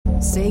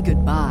Say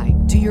goodbye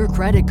to your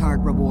credit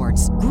card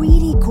rewards.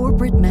 Greedy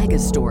corporate mega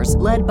stores,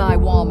 led by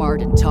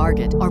Walmart and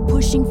Target, are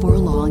pushing for a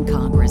law in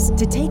Congress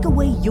to take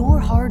away your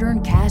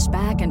hard-earned cash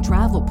back and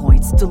travel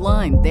points to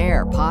line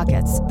their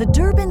pockets. The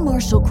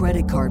Durbin-Marshall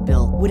credit card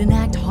bill would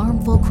enact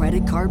harmful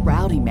credit card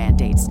routing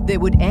mandates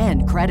that would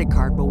end credit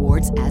card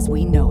rewards as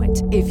we know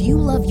it. If you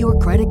love your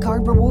credit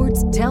card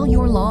rewards, tell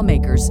your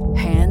lawmakers,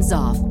 hands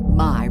off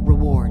my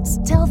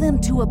rewards. Tell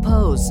them to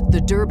oppose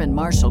the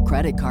Durbin-Marshall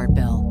credit card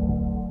bill.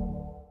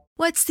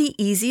 What's the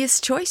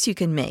easiest choice you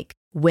can make?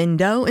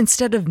 Window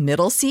instead of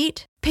middle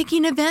seat?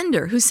 Picking a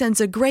vendor who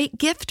sends a great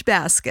gift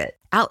basket?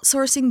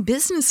 Outsourcing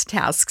business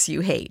tasks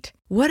you hate?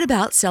 What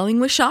about selling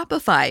with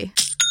Shopify?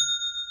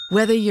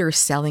 Whether you're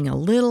selling a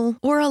little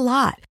or a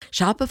lot,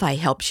 Shopify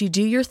helps you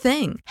do your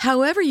thing,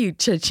 however you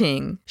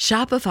cha-ching.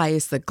 Shopify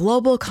is the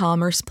global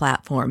commerce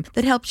platform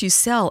that helps you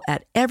sell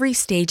at every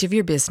stage of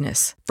your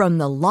business. From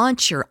the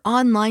launch your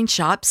online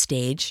shop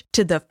stage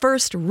to the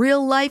first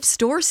real-life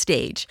store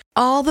stage,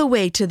 all the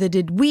way to the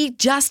did we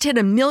just hit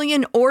 1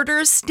 million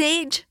orders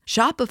stage.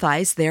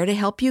 Shopify's there to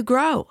help you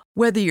grow.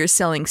 Whether you're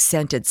selling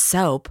scented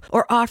soap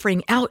or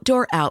offering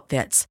outdoor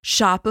outfits,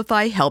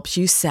 Shopify helps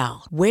you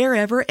sell.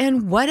 Wherever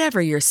and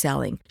whatever you're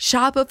selling,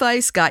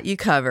 Shopify's got you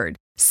covered.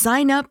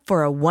 Sign up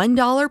for a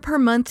 $1 per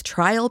month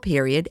trial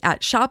period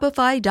at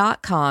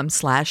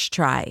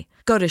shopify.com/try.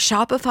 Go to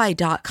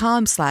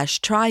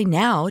shopify.com/try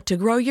now to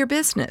grow your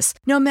business,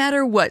 no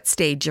matter what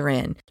stage you're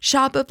in.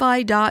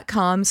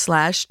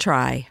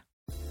 Shopify.com/try.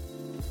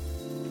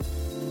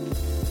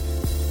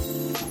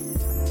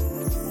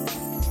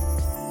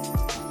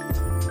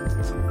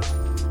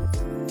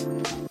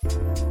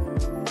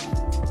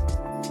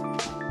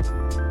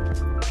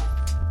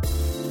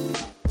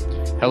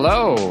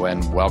 Hello,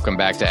 and welcome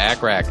back to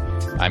ACRAC.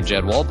 I'm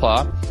Jed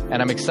Wolpaw,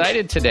 and I'm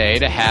excited today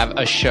to have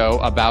a show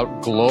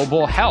about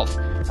global health.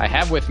 I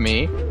have with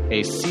me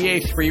a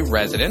CA3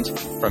 resident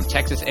from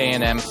Texas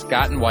A&M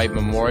Scott and White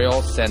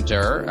Memorial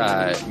Center,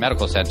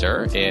 Medical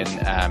Center in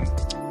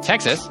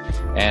Texas,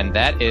 and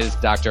that is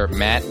Dr.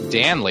 Matt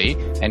Danley,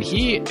 and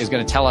he is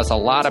going to tell us a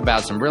lot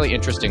about some really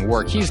interesting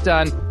work he's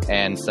done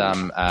and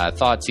some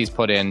thoughts he's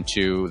put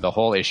into the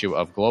whole issue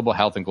of global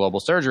health and global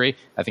surgery.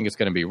 I think it's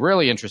going to be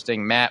really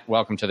interesting. Matt,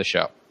 welcome to the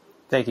show.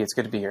 Thank you. It's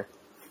good to be here.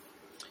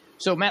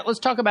 So, Matt, let's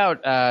talk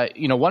about,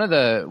 one of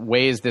the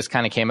ways this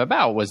kind of came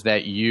about was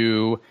that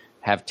you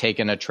have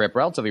taken a trip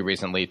relatively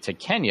recently to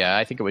Kenya.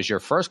 I think it was your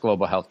first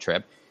global health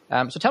trip.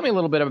 So tell me a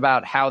little bit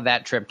about how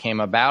that trip came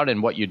about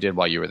and what you did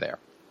while you were there.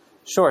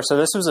 Sure. So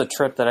this was a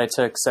trip that I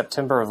took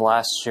September of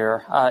last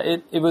year.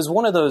 It was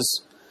one of those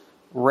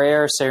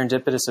rare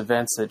serendipitous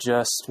events that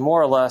just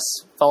more or less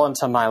fell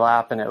into my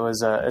lap, and it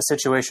was a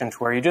situation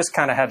where you just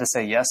kind of had to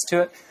say yes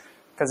to it,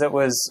 because it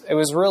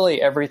was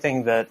really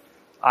everything that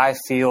I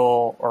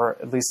feel, or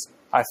at least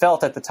I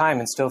felt at the time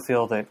and still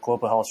feel, that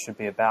global health should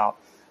be about.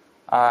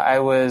 I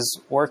was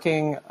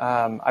working,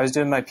 I was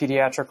doing my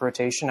pediatric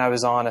rotation. I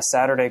was on a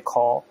Saturday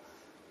call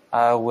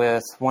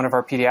with one of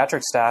our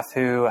pediatric staff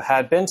who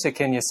had been to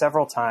Kenya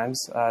several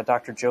times,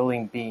 Dr.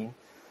 Jolene Bean.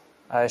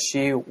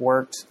 She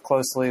worked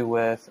closely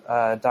with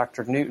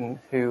Dr. Newton,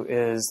 who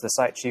is the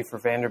site chief for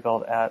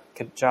Vanderbilt at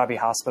Kajabi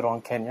Hospital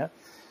in Kenya.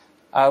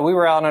 We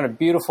were out on a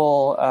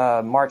beautiful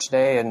March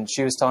day, and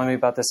she was telling me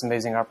about this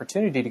amazing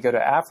opportunity to go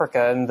to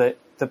Africa. And the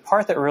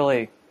part that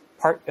really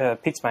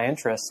piqued my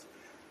interest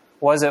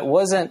was it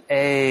wasn't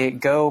a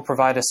go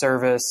provide a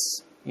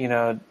service,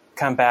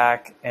 come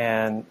back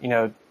and,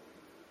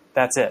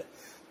 that's it.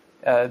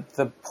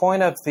 The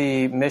point of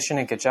the mission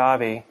in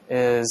Kajabi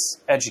is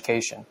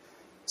education.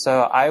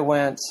 So I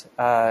went,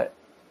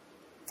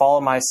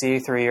 followed my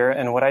CA3 year,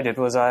 and what I did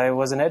was I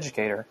was an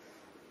educator.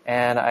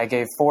 And I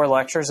gave 4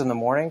 lectures in the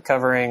morning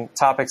covering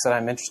topics that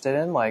I'm interested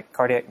in, like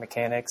cardiac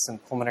mechanics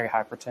and pulmonary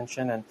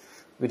hypertension. And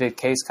we did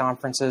case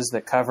conferences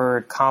that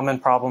covered common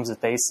problems that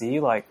they see,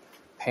 like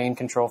pain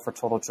control for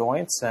total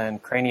joints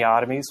and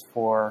craniotomies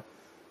for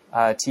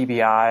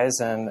TBIs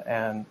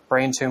and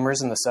brain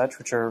tumors and the such,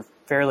 which are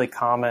fairly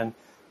common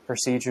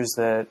procedures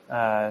that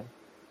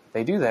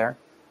they do there.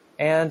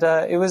 And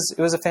it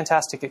was a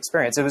fantastic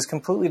experience. It was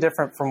completely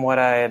different from what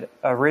I had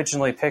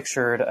originally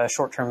pictured a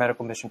short-term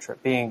medical mission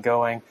trip being,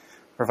 going,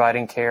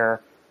 providing care,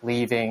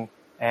 leaving,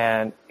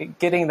 and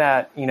getting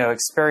that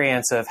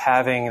experience of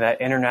having that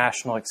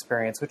international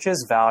experience, which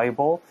is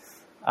valuable.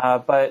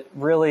 But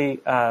really,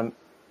 I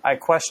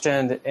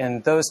questioned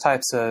in those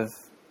types of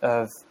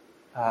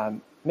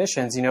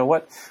missions,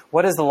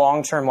 what is the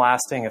long-term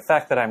lasting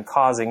effect that I'm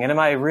causing? And am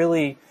I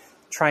really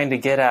trying to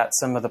get at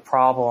some of the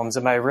problems?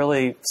 Am I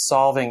really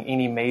solving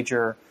any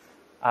major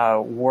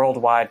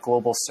worldwide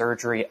global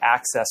surgery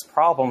access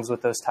problems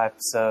with those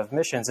types of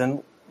missions?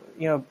 And,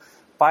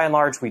 by and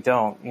large, we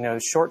don't.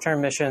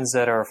 Short-term missions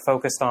that are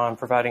focused on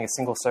providing a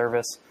single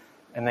service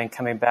and then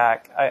coming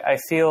back, I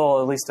feel,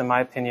 at least in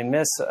my opinion,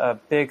 miss a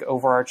big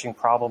overarching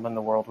problem in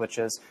the world, which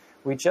is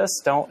we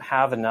just don't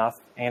have enough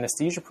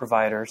anesthesia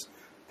providers,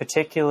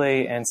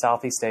 particularly in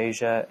Southeast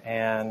Asia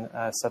and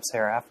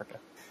Sub-Saharan Africa.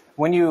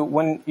 When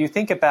you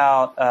think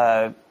about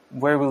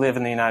where we live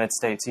in the United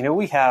States,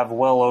 we have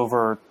well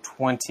over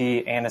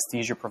 20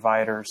 anesthesia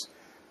providers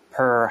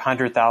per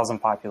 100,000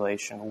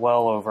 population,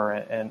 well over,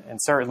 and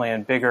certainly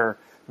in bigger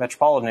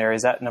metropolitan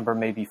areas, that number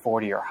may be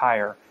 40 or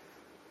higher.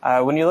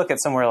 When you look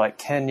at somewhere like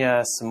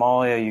Kenya,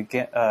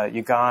 Somalia,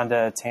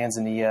 Uganda,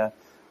 Tanzania,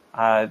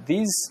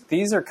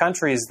 these are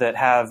countries that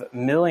have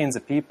millions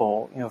of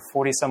people,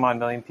 40 some odd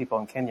million people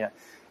in Kenya,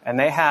 and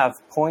they have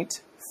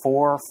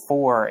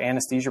 0.44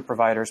 anesthesia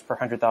providers per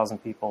 100,000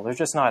 people. There's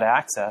just not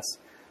access.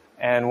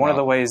 And one of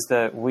the ways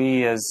that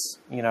we as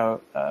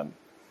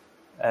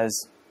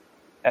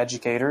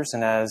educators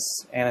and as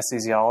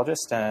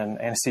anesthesiologists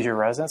and anesthesia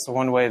residents,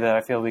 one way that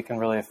I feel we can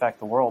really affect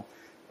the world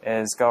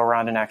is go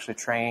around and actually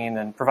train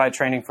and provide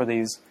training for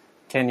these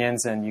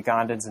Kenyans and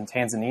Ugandans and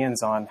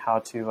Tanzanians on how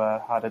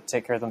to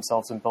take care of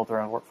themselves and build their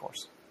own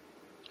workforce.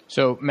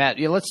 So, Matt,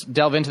 let's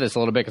delve into this a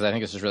little bit because I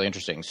think this is really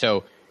interesting.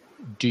 So,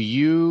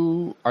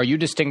 are you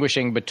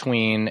distinguishing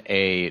between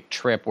a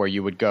trip where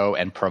you would go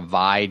and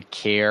provide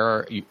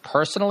care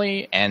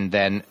personally, and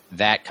then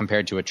that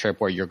compared to a trip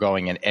where you're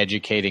going and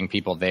educating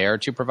people there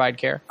to provide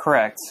care?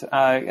 Correct.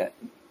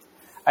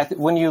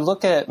 When you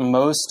look at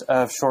most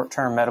of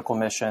short-term medical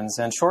missions,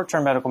 and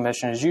short-term medical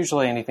mission is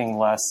usually anything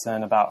less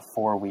than about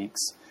 4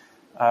 weeks.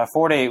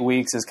 4 to 8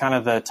 weeks is kind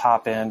of the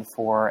top end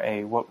for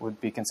what would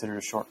be considered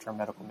a short-term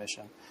medical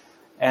mission.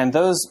 And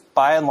those,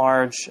 by and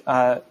large,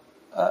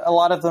 a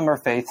lot of them are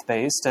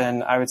faith-based,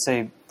 and I would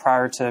say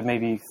prior to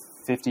maybe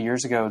 50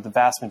 years ago, the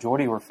vast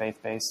majority were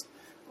faith-based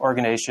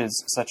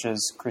organizations, such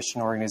as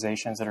Christian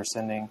organizations that are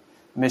sending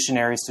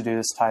missionaries to do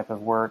this type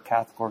of work,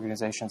 Catholic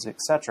organizations,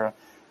 etc.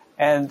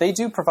 And they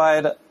do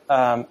provide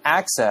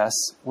access,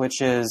 which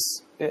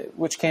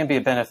can be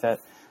a benefit.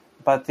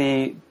 But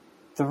the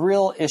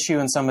real issue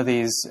in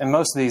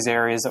most of these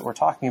areas that we're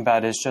talking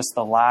about is just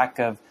the lack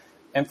of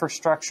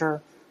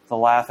infrastructure, the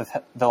lack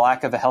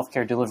of a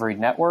healthcare delivery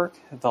network,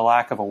 the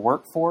lack of a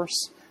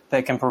workforce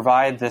that can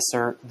provide this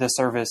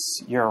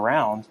service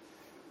year-round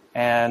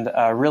and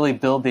really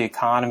build the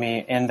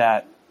economy in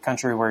that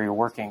country where you're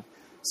working.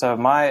 So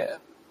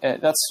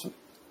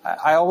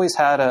I always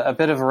had a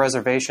bit of a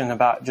reservation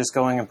about just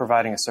going and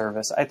providing a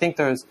service. I think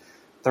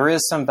there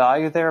is some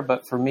value there,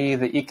 but for me,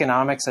 the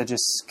economics, I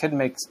just couldn't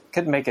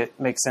make it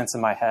make sense in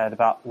my head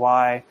about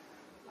why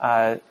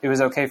it was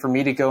okay for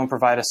me to go and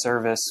provide a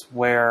service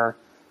where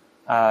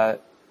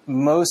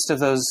most of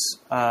those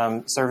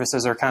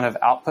services are kind of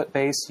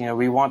output-based.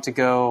 We want to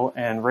go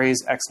and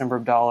raise X number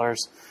of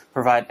dollars,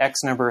 provide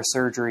X number of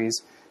surgeries,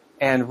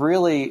 and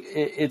really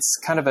it's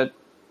kind of a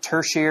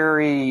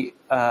tertiary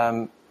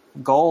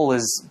goal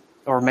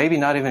or maybe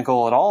not even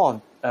goal at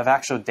all, of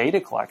actual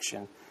data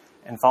collection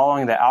and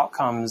following the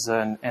outcomes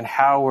and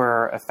how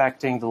we're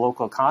affecting the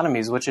local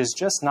economies, which is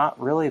just not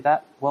really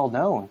that well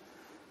known.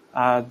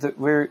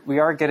 We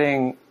are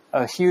getting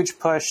a huge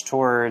push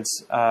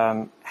towards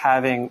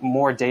having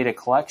more data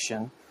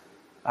collection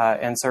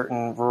in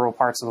certain rural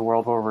parts of the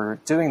world where we're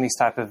doing these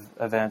type of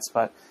events.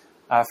 But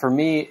for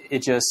me,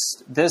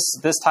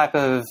 this type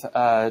of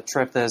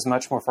trip that is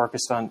much more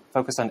focused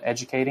on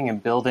educating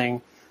and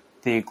building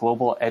the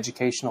global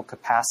educational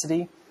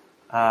capacity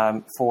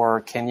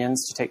for Kenyans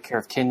to take care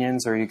of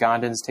Kenyans or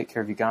Ugandans to take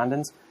care of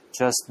Ugandans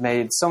just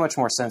made so much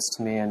more sense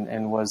to me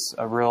and was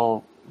a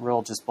real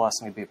just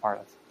blessing to be a part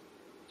of.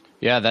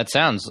 Yeah, that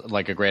sounds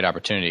like a great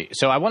opportunity.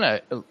 So I want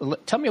to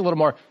tell me a little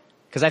more,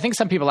 because I think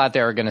some people out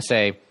there are going to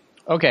say,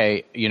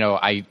 okay,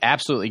 I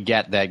absolutely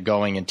get that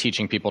going and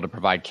teaching people to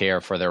provide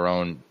care for their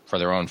own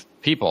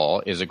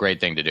people is a great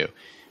thing to do.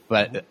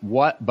 But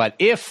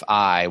if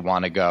I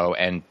want to go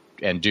and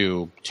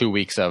do 2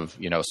 weeks of,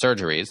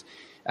 surgeries,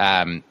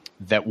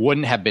 that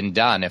wouldn't have been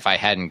done if I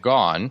hadn't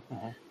gone,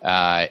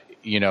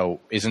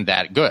 isn't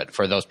that good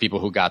for those people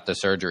who got the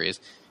surgeries?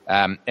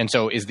 And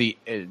so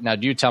now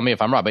do you tell me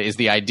if I'm wrong, but is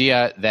the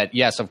idea that,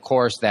 yes, of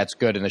course, that's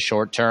good in the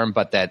short term,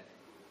 but that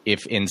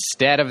if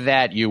instead of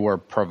that you were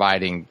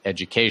providing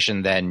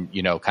education, then,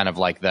 kind of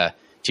like the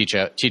teach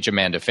a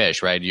man to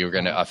fish, right? You're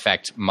going to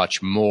affect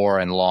much more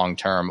and long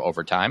term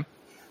over time?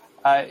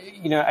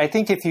 I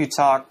think if you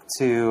talk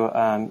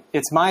to,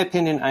 it's my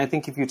opinion, I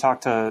think if you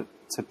talk to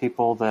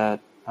people that,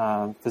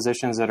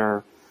 physicians that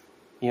are,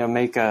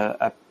 make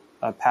a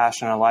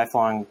passion, a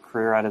lifelong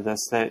career out of this,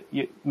 that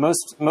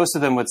most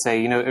of them would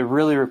say, it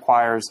really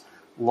requires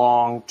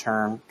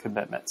long-term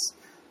commitments.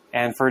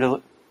 And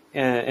to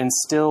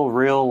instill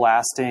real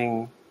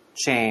lasting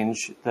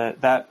change,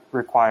 that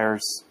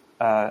requires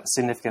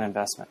significant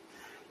investment.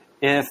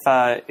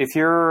 If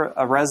you're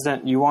a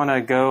resident, you want to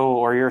go,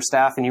 or you're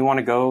staff and you want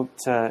to go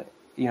to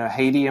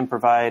Haiti and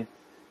provide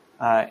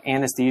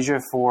anesthesia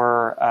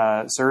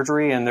for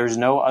surgery, and there's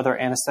no other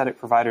anesthetic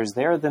providers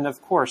there, then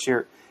of course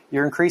you're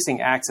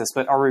increasing access.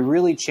 But are we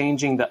really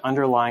changing the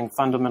underlying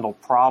fundamental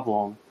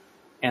problem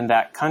in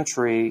that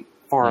country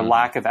for a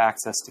lack of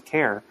access to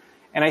care?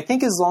 And I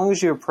think as long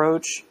as you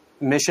approach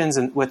missions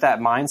and with that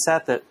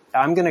mindset that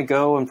I'm going to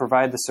go and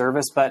provide the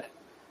service, but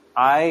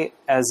I,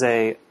 as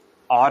a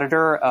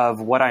auditor of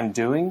what I'm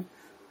doing,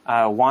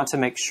 want to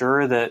make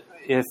sure that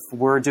if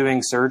we're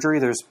doing surgery,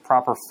 there's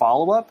proper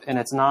follow-up, and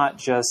it's not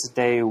just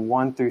day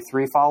 1 through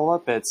 3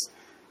 follow-up. It's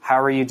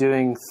how are you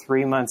doing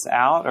 3 months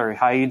out, or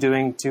how are you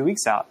doing 2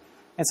 weeks out?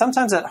 And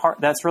sometimes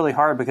that's really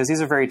hard because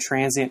these are very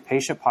transient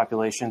patient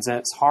populations, and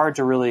it's hard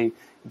to really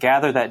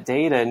gather that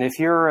data. And if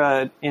you're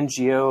an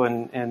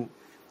NGO and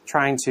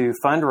trying to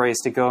fundraise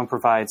to go and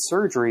provide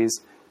surgeries,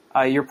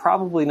 you're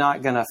probably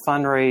not going to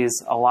fundraise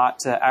a lot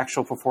to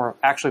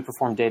actually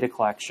perform data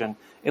collection,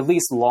 at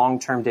least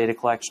long-term data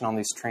collection on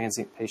these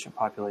transient patient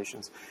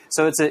populations.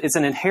 So it's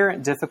an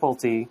inherent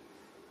difficulty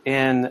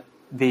in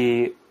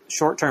the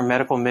short-term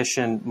medical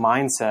mission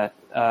mindset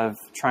of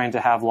trying to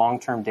have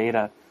long-term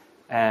data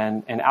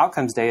and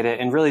outcomes data,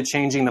 and really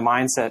changing the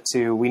mindset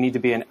to we need to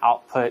be an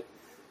output,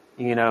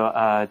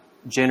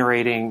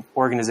 generating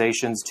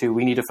organizations to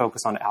we need to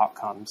focus on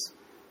outcomes.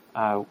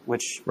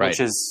 Which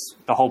is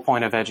the whole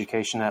point of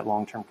education, that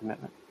long-term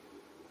commitment.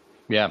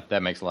 Yeah,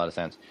 that makes a lot of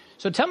sense.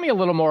 So tell me a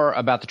little more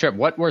about the trip.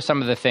 What were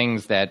some of the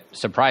things that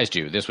surprised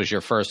you? This was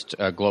your first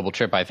global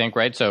trip, I think,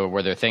 right? So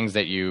were there things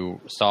that you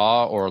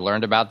saw or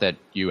learned about that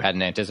you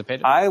hadn't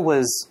anticipated? I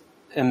was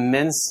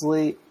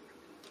immensely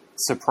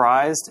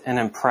surprised and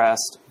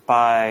impressed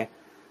by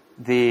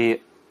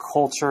the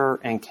culture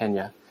in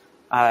Kenya.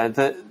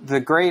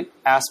 The great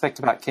aspect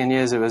about Kenya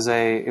is it was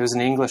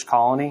an English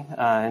colony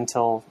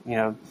until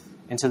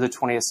into the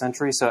 20th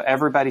century. So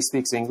everybody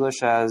speaks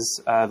English as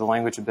the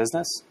language of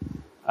business.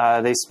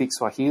 They speak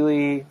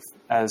Swahili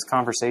as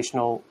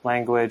conversational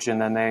language,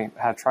 and then they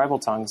have tribal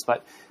tongues.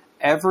 But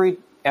every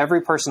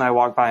person I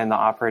walked by in the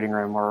operating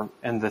room or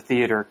in the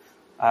theater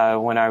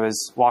when I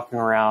was walking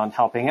around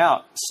helping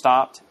out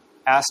stopped,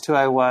 asked who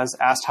I was,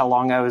 asked how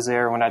long I was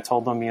there. When I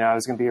told them I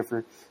was going to be here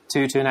for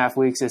 2.5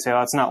 weeks, they say,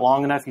 "Oh, it's not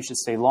long enough. You should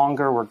stay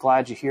longer. We're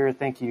glad you're here.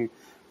 Thank you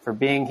for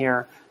being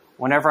here."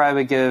 Whenever I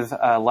would give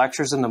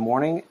lectures in the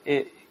morning,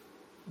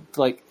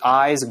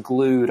 eyes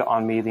glued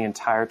on me the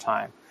entire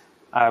time,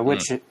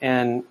 which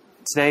in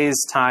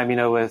today's time,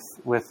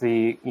 with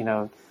the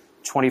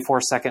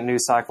 24-second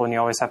news cycle, and you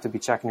always have to be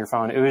checking your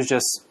phone, it was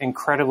just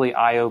incredibly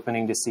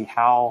eye-opening to see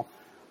how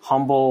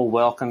humble,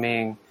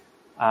 welcoming,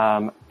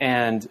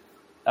 and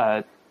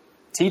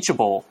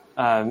teachable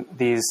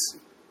these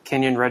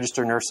Kenyan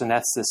registered nurse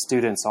anesthetist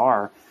students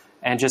are,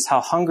 and just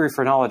how hungry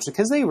for knowledge,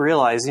 because they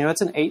realize,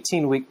 it's an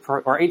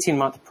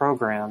 18-month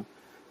program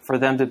for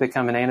them to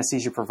become an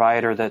anesthesia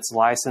provider that's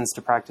licensed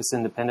to practice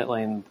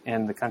independently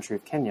in the country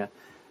of Kenya.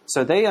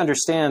 So they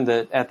understand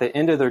that at the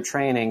end of their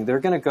training, they're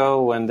going to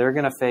go and they're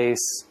going to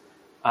face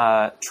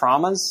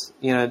traumas.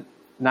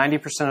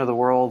 90% of the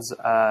world's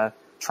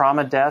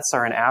trauma deaths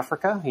are in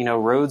Africa.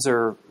 Roads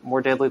are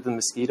more deadly than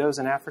mosquitoes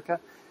in Africa.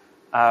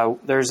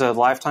 There's a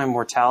lifetime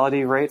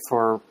mortality rate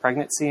for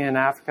pregnancy in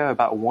Africa,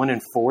 about 1 in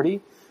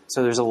 40.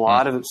 So there's a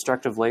lot of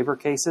obstructive labor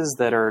cases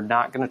that are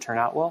not going to turn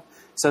out well.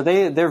 So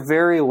they're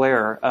very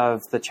aware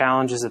of the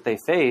challenges that they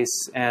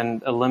face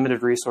and a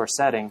limited resource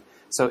setting.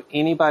 So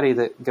anybody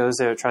that goes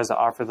there tries to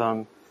offer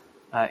them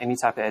any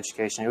type of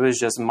education. It was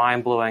just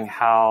mind-blowing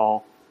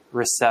how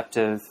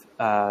receptive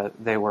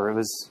they were. It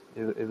was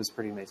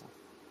pretty amazing.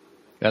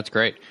 That's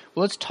great.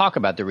 Well, let's talk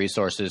about the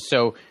resources.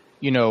 So,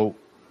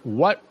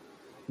 let's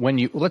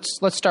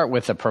start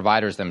with the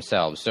providers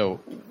themselves.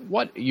 So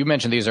what you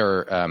mentioned, these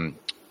are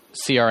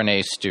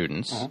CRNA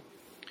students.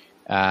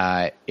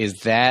 Is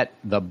that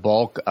the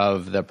bulk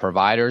of the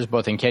providers,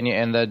 both in Kenya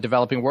and the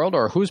developing world,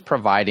 or who's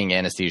providing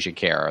anesthesia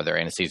care? Are there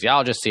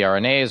anesthesiologists,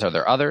 CRNAs? Are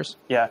there others?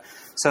 Yeah,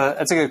 so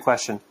that's a good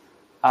question.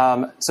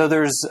 So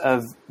there's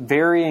a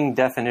varying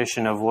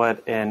definition of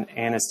what an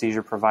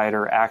anesthesia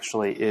provider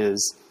actually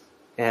is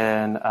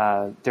in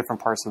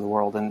different parts of the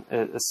world, and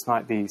this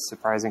might be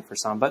surprising for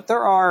some, but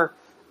there are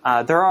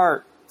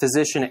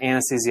physician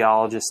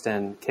anesthesiologists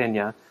in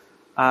Kenya.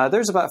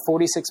 There's about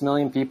 46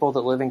 million people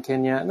that live in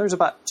Kenya, and there's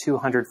about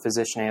 200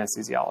 physician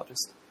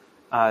anesthesiologists.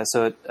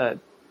 So a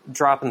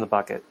drop in the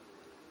bucket.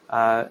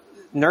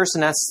 Nurse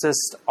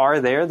anesthetists are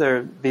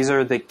there. These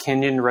are the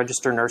Kenyan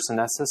registered nurse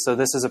anesthetists. So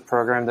this is a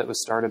program that was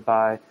started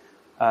by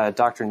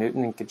Dr.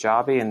 Newton and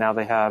Kajabi, and now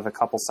they have a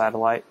couple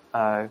satellite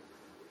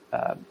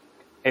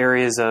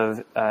areas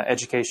of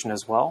education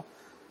as well.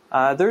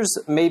 There's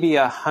maybe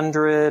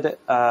 100,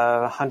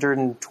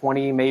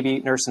 120 maybe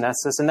nurse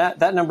anesthetists, and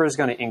that number is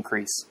going to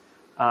increase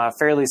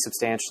fairly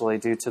substantially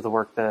due to the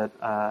work that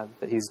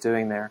he's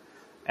doing there.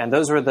 And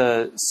those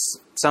were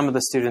some of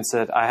the students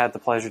that I had the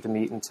pleasure to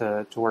meet and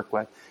to work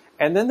with.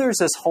 And then there's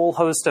this whole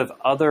host of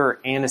other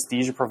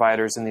anesthesia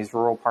providers in these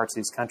rural parts of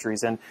these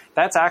countries. And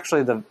that's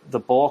actually the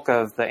bulk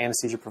of the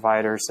anesthesia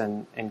providers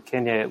in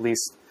Kenya, at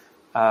least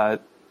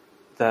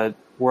the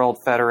World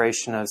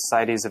Federation of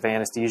Societies of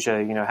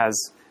Anesthesia,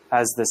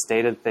 has this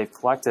data that they've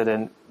collected.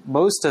 And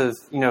most of,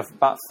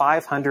 about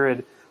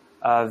 500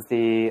 of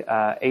the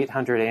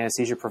 800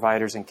 anesthesia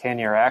providers in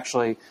Kenya are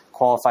actually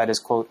qualified as,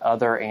 quote,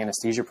 other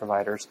anesthesia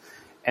providers.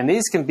 And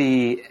these can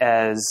be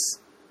as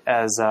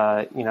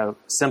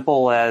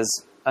simple as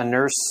a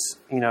nurse,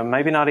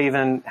 maybe not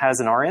even has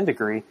an RN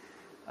degree,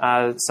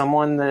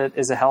 someone that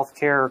is a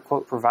healthcare,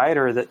 quote,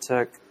 provider that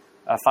took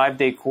a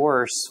 5-day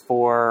course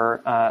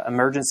for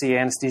emergency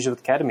anesthesia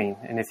with ketamine.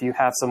 And if you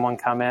have someone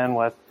come in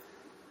with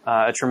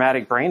a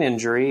traumatic brain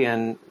injury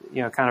and,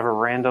 kind of a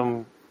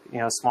random,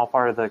 small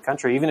part of the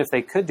country, even if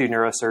they could do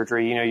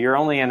neurosurgery, your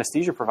only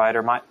anesthesia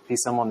provider might be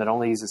someone that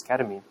only uses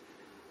ketamine.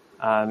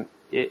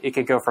 It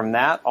could go from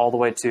that all the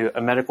way to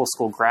a medical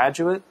school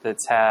graduate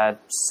that's had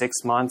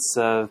 6 months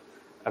of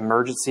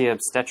emergency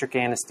obstetric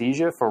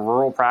anesthesia for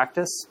rural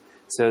practice.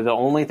 So the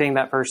only thing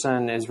that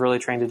person is really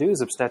trained to do is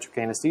obstetric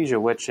anesthesia,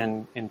 which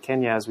in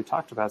Kenya, as we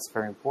talked about, is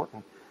very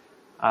important.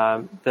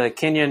 The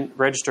Kenyan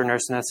Registered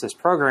Nurse Anesthetist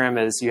program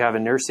is you have a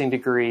nursing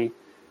degree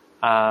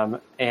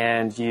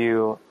and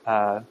you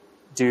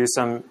do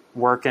some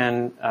work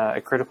in a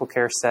critical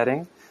care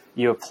setting.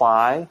 You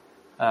apply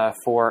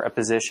for a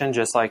position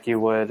just like you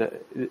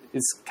would.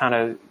 It's kind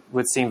of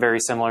would seem very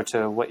similar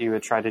to what you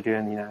would try to do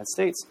in the United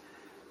States.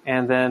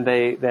 And then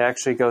they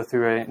actually go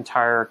through an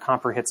entire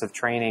comprehensive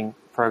training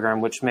program,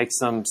 which makes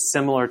them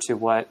similar to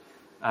what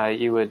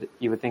you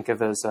would think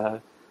of as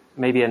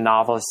maybe a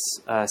novice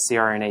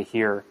CRNA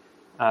here.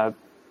 I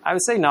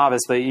would say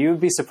novice, but you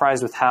would be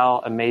surprised with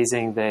how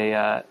amazing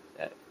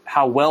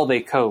how well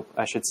they cope,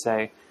 I should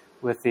say,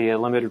 with the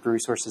limited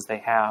resources they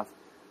have.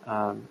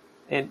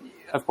 And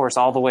of course,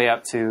 all the way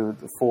up to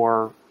the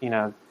 4,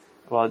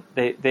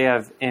 they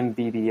have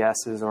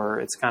MBBSs, or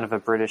it's kind of a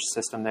British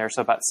system there.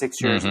 So about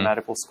 6 years of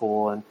medical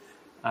school,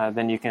 and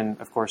then you can,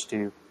 of course,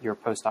 do your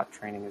postdoc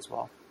training as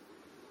well.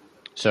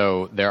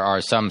 So there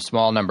are some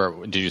small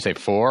number, did you say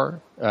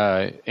 4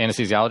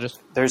 anesthesiologists?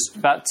 There's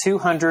about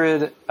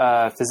 200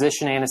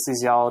 physician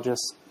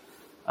anesthesiologists,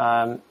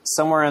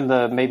 somewhere in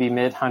the maybe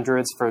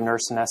mid-hundreds for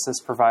nurse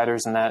anesthetist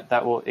providers, and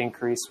that will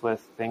increase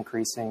with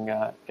increasing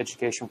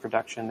education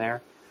production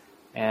there.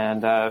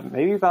 And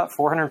maybe about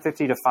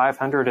 450 to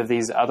 500 of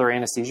these other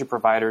anesthesia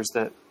providers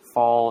that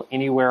fall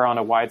anywhere on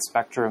a wide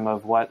spectrum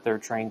of what they're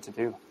trained to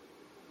do.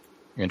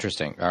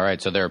 Interesting. All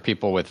right. So there are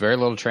people with very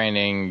little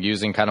training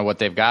using kind of what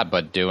they've got,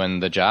 but doing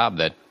the job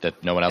that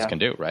no one else can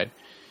do, right?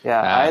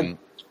 Yeah.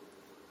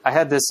 I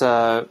had this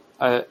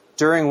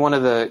during one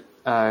of the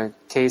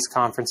case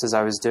conferences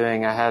I was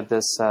doing, I had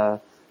this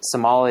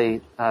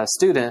Somali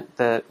student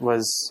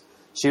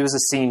she was a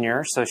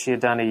senior, so she had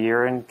done a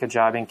year in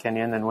Kajabi in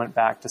Kenya and then went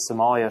back to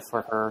Somalia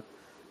for her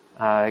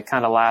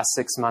kind of last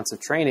 6 months of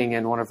training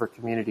in one of her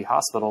community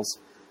hospitals.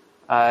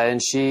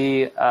 And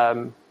we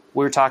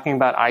were talking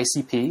about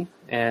ICP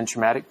and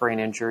traumatic brain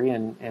injury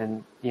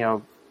and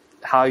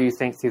how you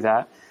think through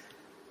that.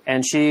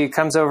 And she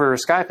comes over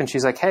Skype and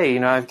she's like, hey,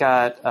 I've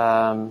got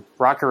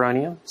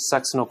rocuronium,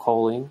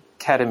 succinylcholine,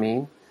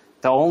 ketamine.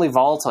 The only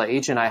volatile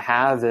agent I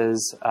have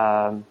is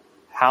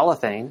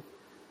halothane.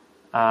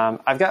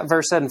 I've got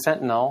Versed and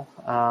fentanyl,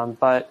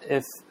 but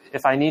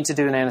if I need to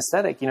do an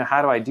anesthetic,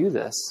 how do I do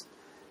this?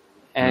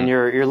 And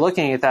you're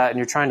looking at that and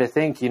you're trying to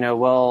think, you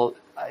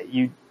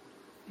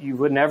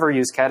would never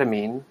use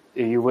ketamine.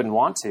 You wouldn't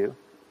want to.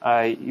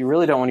 You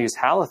really don't want to use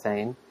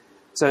halothane.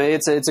 So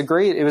it was a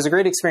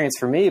great experience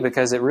for me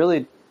because it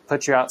really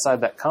puts you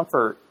outside that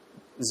comfort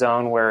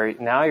zone where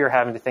now you're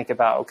having to think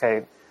about,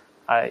 okay,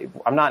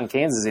 I'm not in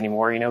Kansas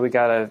anymore. We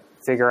got to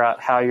figure out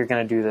how you're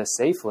going to do this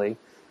safely.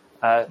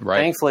 Right.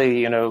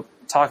 Thankfully,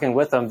 talking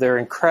with them, they're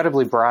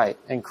incredibly bright,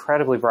 and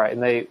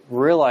they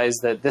realize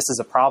that this is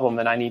a problem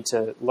and I need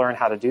to learn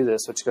how to do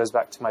this, which goes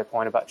back to my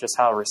point about just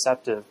how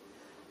receptive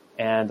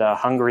and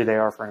hungry they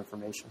are for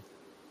information.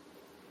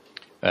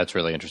 That's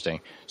really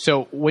interesting.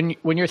 So when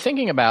you're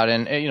thinking about,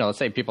 and let's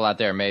say people out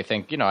there may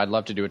think, I'd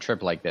love to do a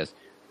trip like this.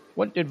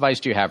 What advice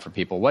do you have for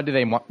people? What do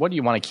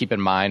you want to keep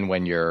in mind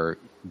when you're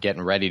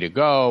getting ready to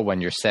go,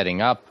 when you're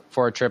setting up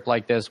for a trip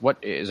like this?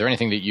 Is there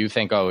anything that you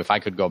think, if I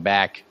could go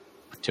back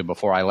to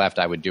before I left,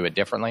 I would do it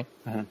differently?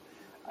 Mm-hmm.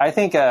 I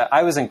think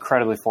I was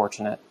incredibly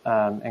fortunate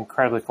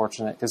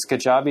because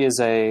Kajabi is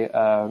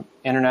a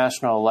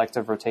international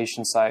elective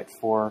rotation site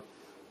for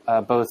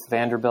both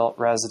Vanderbilt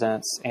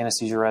residents,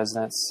 anesthesia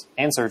residents,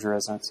 and surgery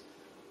residents.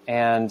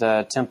 And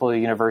Temple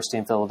University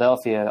in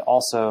Philadelphia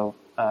also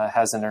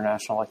has an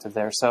international elective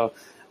there. So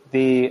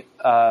the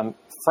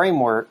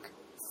framework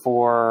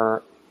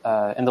for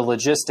and the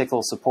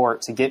logistical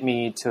support to get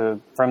me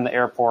from the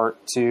airport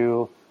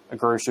to a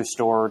grocery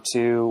store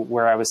to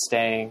where I was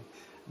staying.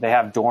 They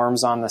have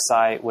dorms on the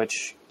site,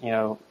 which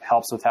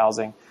helps with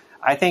housing.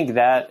 I think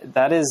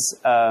that is.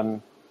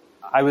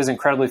 I was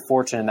incredibly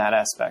fortunate in that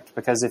aspect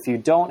because if you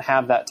don't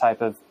have that type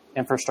of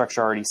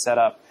infrastructure already set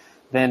up,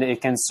 then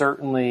it can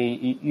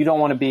certainly. You don't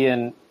want to be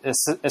in,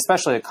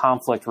 especially a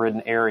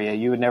conflict-ridden area.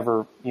 You would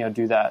never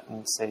do that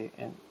in, say,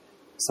 in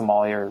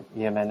Somalia or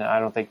Yemen. I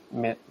don't think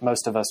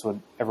most of us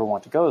would ever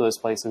want to go to those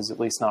places, at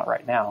least not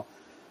right now.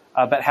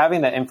 But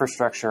having that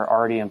infrastructure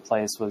already in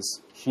place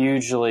was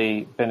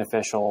hugely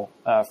beneficial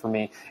for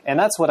me. And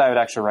that's what I would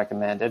actually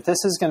recommend. If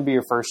this is going to be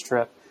your first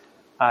trip,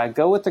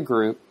 go with the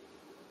group.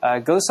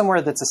 Go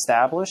somewhere that's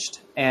established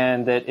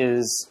and that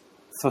is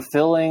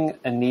fulfilling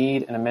a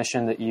need and a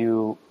mission that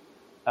you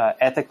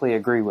ethically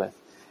agree with.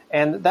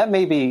 And that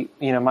may be,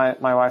 my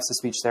wife's a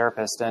speech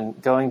therapist,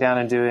 and going down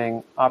and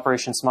doing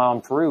Operation Smile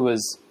in Peru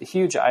was a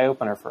huge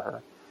eye-opener for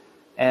her.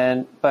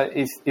 But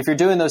if you're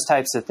doing those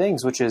types of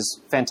things, which is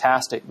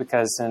fantastic,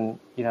 because in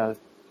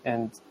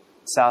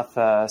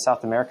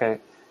South America,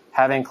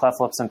 having cleft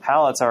lips and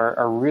palates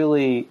are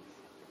really,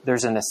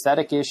 there's an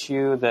aesthetic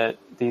issue that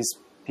these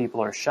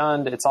people are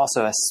shunned. It's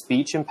also a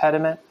speech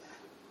impediment.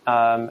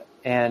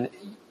 And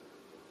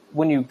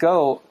when you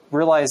go,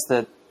 realize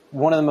that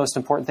one of the most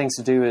important things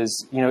to do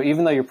is,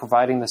 even though you're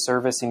providing the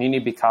service, and you need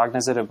to be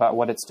cognizant about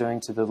what it's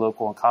doing to the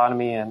local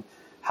economy and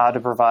how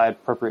to provide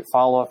appropriate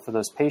follow-up for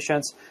those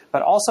patients,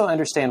 but also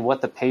understand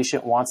what the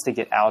patient wants to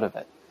get out of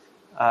it.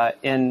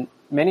 In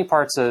many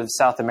parts of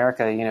South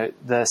America,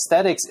 the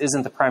aesthetics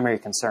isn't the primary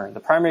concern. The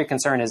primary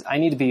concern is I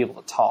need to be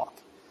able to talk.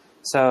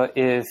 So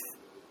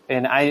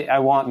I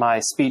want my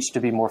speech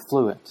to be more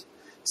fluent.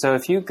 So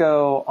if you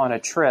go on a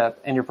trip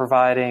and you're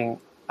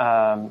providing,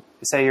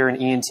 say you're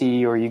an ENT,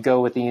 or you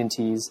go with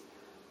ENTs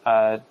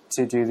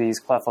to do these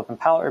cleft lip and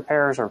palate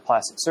repairs, or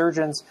plastic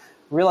surgeons,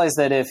 realize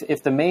that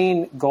if the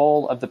main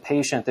goal of the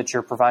patient that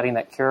you're providing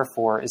that care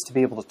for is to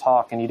be able to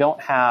talk, and you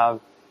don't have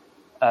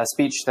a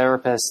speech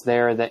therapist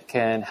there that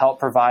can help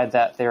provide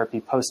that therapy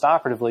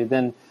post-operatively,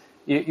 then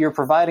you're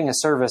providing a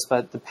service,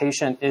 but the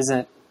patient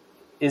isn't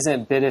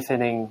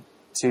benefiting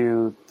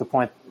to the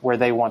point where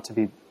they want to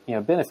be,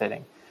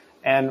 benefiting.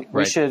 And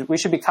we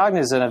should be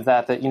cognizant of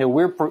that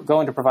we're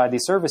going to provide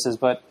these services,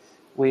 but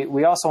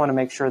we also want to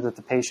make sure that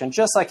the patient,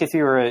 just like if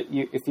you're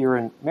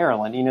in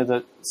Maryland,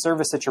 the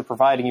service that you're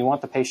providing, you want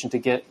the patient to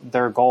get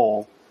their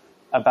goal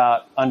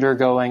about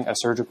undergoing a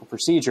surgical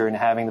procedure and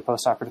having the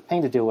postoperative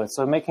pain to deal with.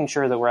 So making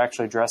sure that we're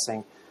actually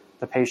addressing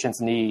the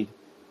patient's need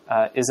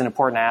is an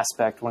important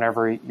aspect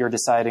whenever you're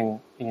deciding,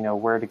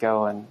 where to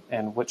go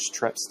and which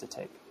trips to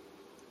take.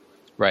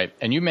 Right.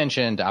 And you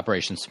mentioned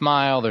Operation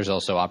Smile. There's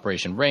also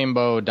Operation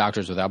Rainbow,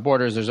 Doctors Without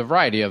Borders. There's a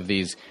variety of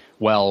these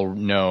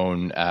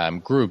well-known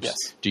groups. Yes.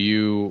 Do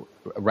you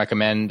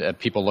recommend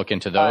people look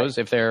into those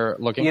if they're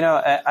looking?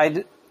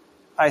 I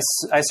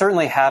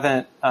certainly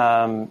haven't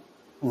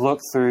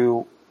looked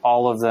through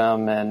all of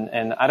them,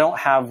 and I don't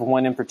have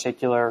one in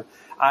particular.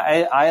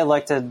 I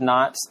elected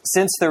not,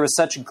 since there was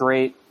such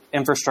great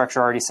infrastructure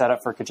already set up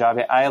for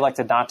Kajabi, I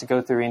elected not to go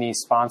through any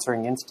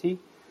sponsoring entity,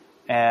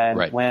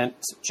 and went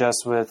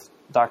just with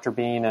Dr.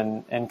 Bean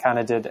and kind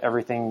of did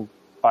everything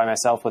by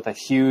myself with a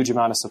huge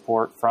amount of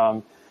support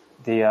from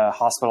the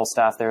hospital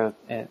staff there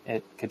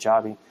at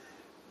Kajabi.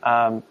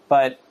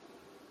 But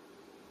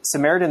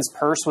Samaritan's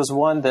Purse was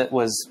one that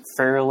was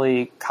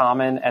fairly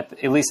common,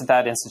 at least at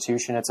that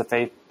institution. It's a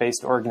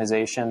faith-based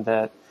organization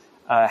that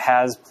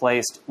has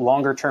placed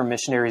longer-term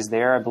missionaries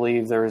there. I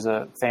believe there's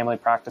a family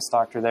practice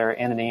doctor there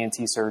and an ENT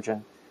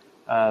surgeon.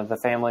 The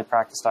family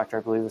practice doctor,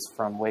 I believe, was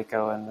from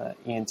Waco, and the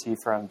ENT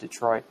from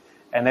Detroit.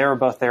 And they were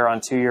both there on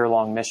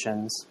 2-year-long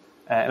missions.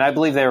 And I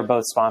believe they were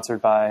both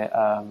sponsored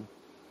by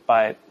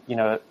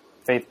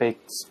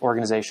faith-based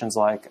organizations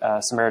like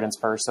Samaritan's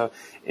Purse. So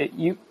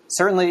you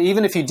certainly,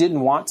 even if you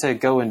didn't want to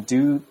go and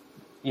do,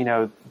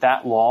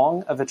 that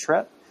long of a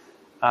trip,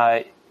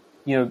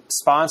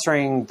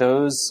 sponsoring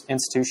those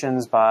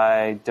institutions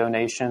by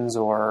donations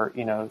or,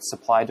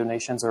 supply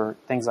donations or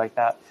things like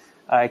that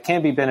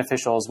can be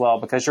beneficial as well,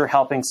 because you're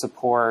helping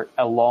support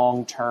a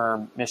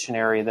long-term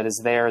missionary that is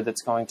there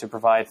that's going to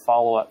provide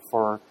follow-up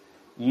for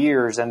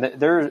years. And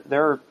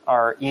there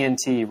are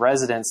ENT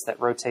residents that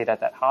rotate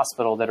at that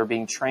hospital that are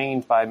being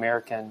trained by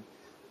American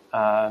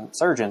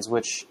surgeons,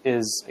 which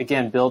is,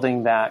 again,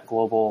 building that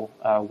global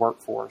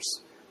workforce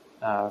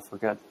for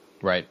good.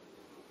 Right.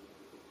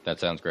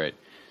 That sounds great.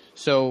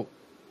 So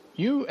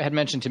you had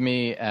mentioned to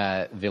me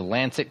the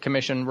Lancet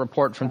Commission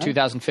report from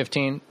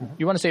 2015.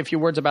 You want to say a few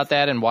words about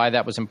that and why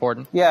that was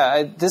important?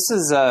 Yeah, this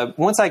is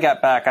once I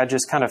got back, I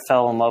just kind of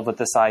fell in love with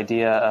this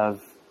idea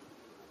of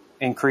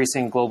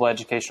increasing global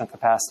educational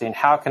capacity and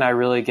how can I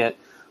really get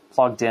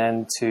plugged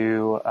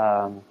into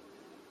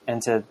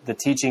the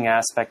teaching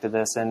aspect of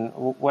this. And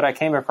what I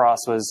came across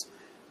was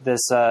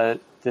this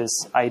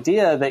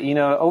idea that,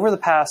 over the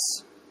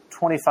past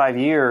 25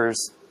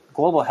 years,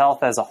 global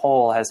health as a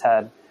whole has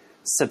had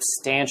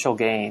substantial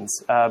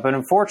gains. But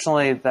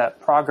unfortunately,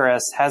 that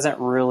progress hasn't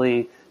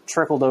really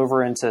trickled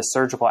over into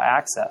surgical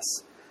access.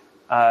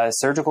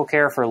 Surgical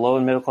care for low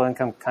and middle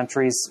income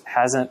countries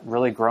hasn't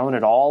really grown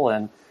at all,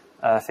 and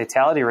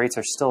fatality rates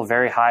are still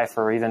very high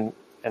for even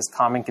as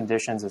common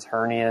conditions as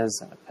hernias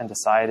and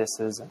appendicitis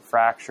and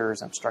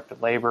fractures and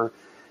obstructed labor.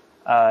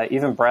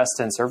 Even breast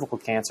and cervical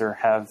cancer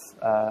have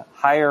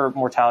higher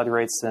mortality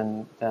rates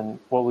than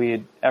what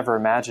we'd ever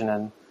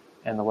imagine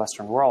in the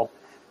Western world.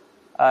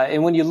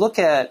 And when you look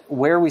at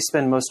where we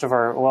spend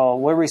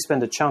where we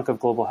spend a chunk of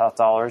global health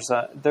dollars,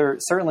 there are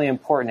certainly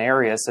important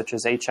areas such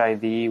as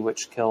HIV,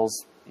 which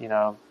kills,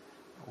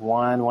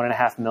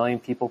 1.5 million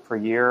people per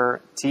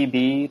year.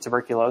 TB,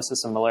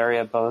 tuberculosis, and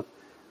malaria both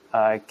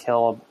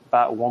kill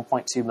about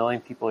 1.2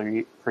 million people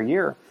per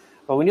year.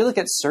 But when you look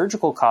at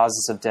surgical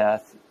causes of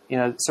death,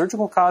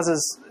 surgical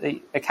causes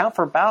account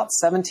for about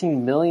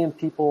 17 million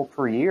people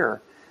per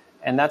year.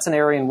 And that's an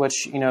area in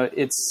which,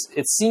 it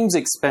seems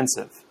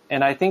expensive.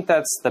 And I think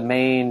that's the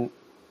main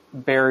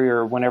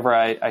barrier whenever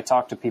I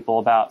talk to people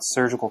about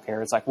surgical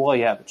care. It's like, well,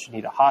 yeah, but you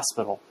need a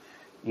hospital.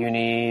 You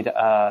need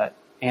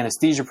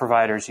anesthesia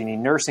providers. You need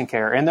nursing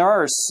care. And there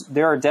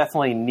are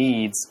definitely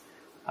needs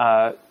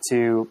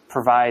to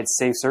provide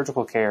safe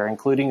surgical care,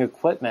 including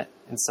equipment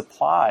and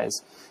supplies.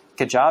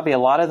 Kajabi, a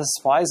lot of the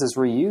supplies is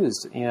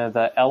reused.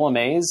 The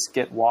LMAs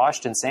get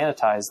washed and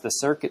sanitized. The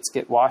circuits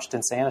get washed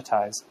and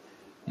sanitized.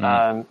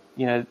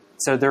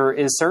 So there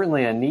is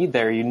certainly a need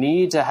there. You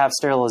need to have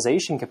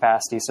sterilization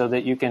capacity so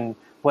that you can,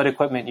 what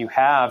equipment you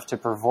have to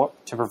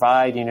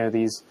provide,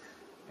 these,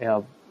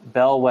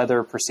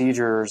 bellwether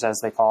procedures, as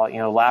they call it,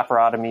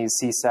 laparotomies,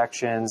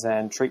 C-sections,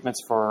 and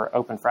treatments for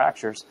open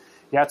fractures.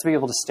 You have to be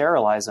able to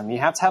sterilize them. You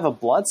have to have a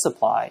blood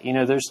supply.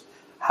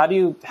 How do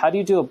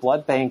you do a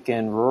blood bank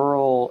in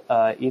rural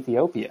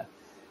Ethiopia?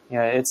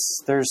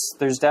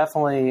 There's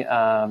definitely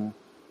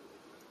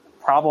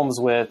problems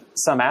with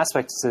some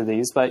aspects of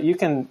these, but you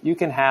can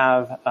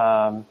have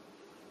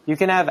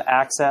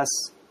access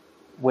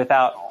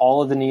without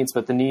all of the needs,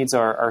 but the needs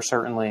are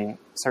certainly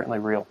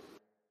real.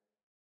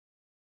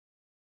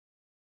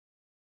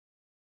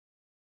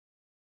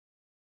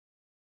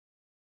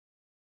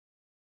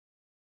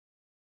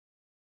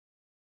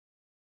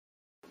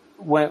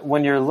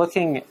 When you're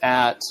looking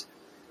at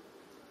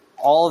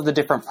all of the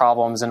different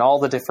problems and all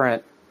the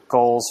different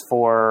goals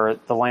for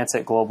the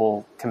Lancet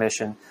Global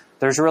Commission,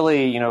 there's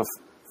really,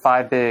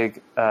 5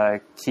 big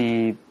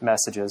key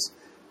messages.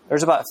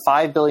 There's about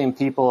 5 billion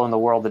people in the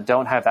world that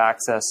don't have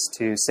access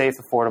to safe,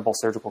 affordable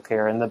surgical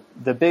care. And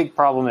the big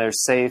problem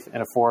is safe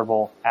and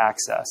affordable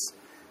access.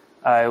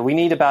 We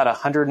need about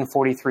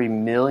 143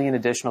 million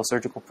additional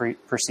surgical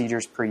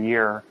procedures per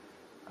year,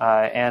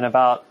 and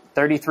about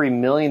 33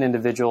 million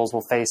individuals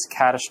will face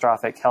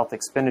catastrophic health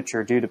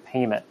expenditure due to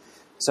payment.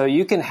 So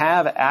you can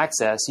have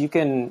access. You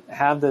can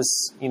have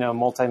this,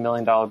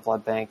 multi-million-dollar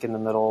blood bank in the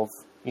middle of,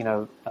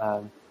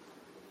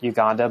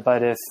 Uganda.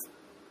 But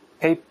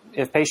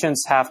if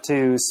patients have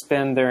to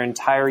spend their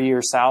entire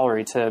year's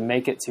salary to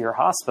make it to your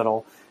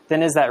hospital,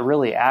 then is that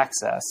really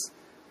access?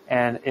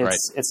 And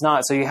it's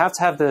not. So you have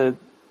to have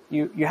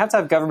you have to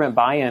have government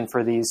buy-in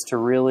for these to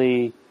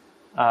really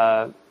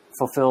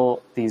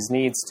fulfill these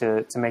needs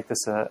to make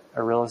this a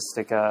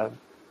realistic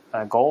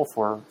goal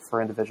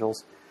for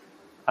individuals.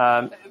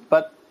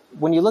 But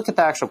when you look at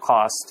the actual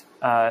cost,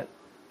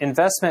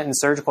 investment in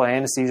surgical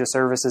anesthesia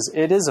services,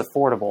 it is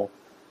affordable.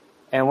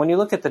 And when you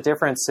look at the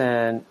difference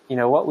in,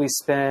 what we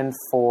spend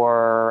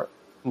for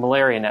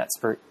malaria nets,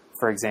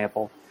 for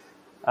example,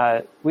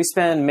 we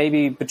spend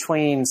maybe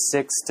between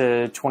 $6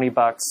 to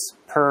 $20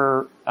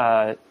 per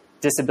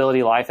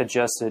disability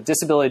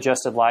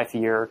adjusted life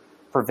year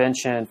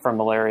prevention from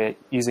malaria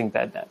using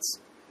bed nets.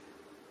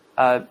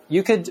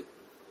 You could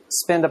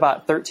spend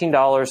about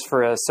 $13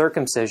 for a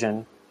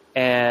circumcision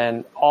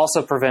and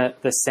also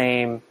prevent the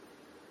same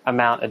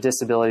amount of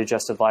disability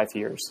adjusted life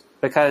years,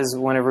 because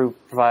whenever we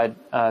provide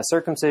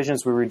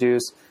circumcisions, we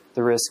reduce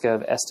the risk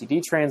of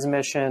STD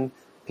transmission,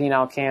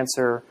 penile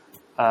cancer,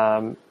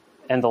 and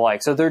the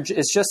like. So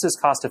it's just as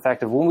cost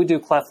effective. When we do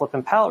cleft lip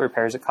and palate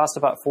repairs, it costs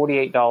about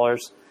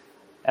 $48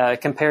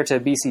 compared to a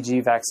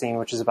BCG vaccine,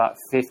 which is about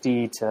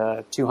 $50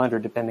 to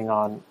 $200 depending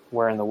on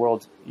where in the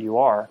world you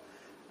are.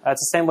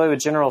 It's the same way with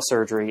general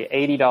surgery,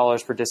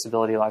 $80 per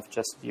disability life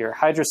adjusted year.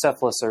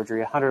 Hydrocephalus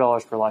surgery,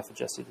 $100 per life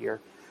adjusted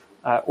year.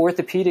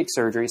 Orthopedic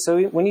surgery.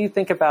 So when you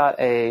think about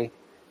a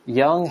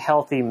young,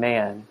 healthy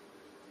man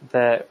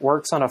that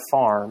works on a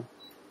farm,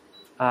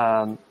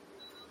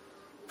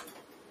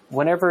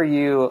 whenever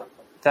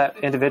that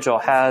individual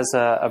has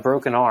a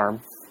broken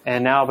arm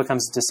and now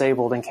becomes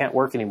disabled and can't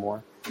work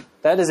anymore,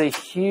 that is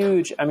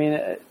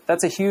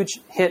that's a huge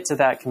hit to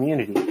that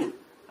community.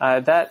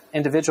 That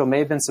individual may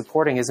have been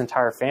supporting his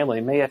entire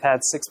family, may have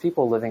had 6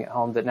 people living at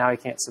home that now he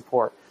can't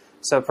support.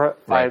 So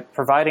by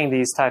providing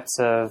these types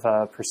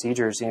of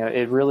procedures,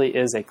 it really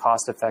is a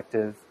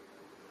cost-effective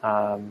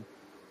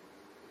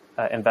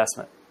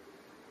investment.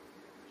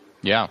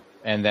 Yeah,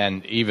 and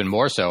then even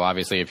more so,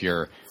 obviously, if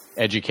you're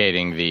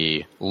educating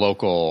the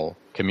local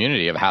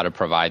community of how to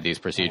provide these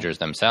procedures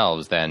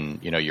themselves, then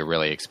you're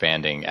really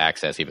expanding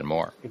access even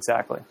more.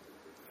 Exactly.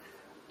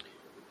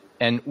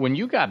 And when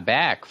you got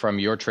back from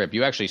your trip,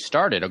 you actually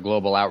started a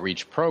global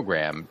outreach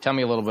program. Tell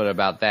me a little bit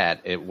about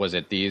that. Was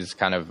it these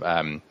kind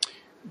of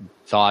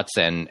thoughts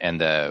and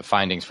the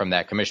findings from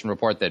that commission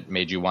report that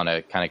made you want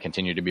to kind of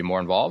continue to be more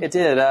involved? It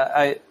did.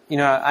 I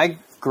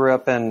grew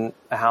up in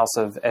a house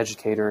of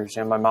educators.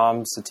 My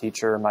mom's a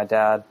teacher. My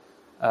dad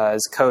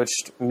has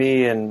coached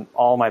me and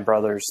all my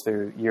brothers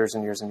through years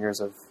and years and years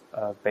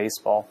of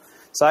baseball.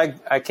 So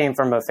I came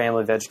from a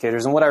family of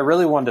educators. And what I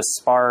really wanted to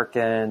spark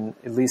in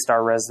at least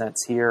our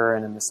residents here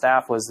and in the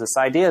staff was this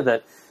idea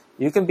that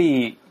you can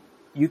be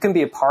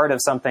a part of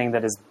something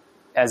that is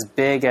as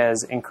big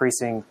as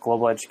increasing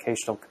global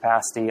educational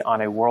capacity on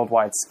a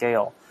worldwide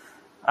scale.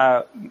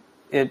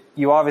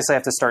 You obviously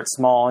have to start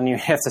small, and you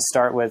have to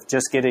start with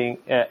just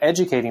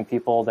educating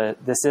people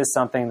that this is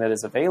something that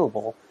is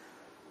available.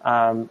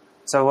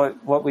 So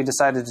what we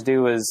decided to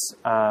do was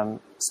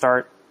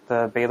start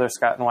the Baylor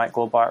Scott and White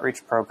Global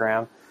Outreach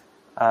Program.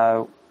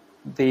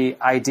 The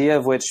idea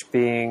of which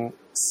being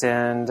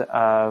send 1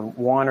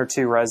 or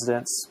 2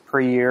 residents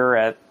per year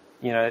at,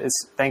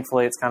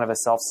 thankfully it's kind of a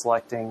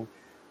self-selecting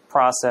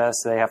process.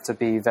 They have to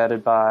be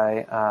vetted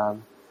by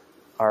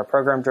our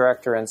program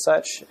director and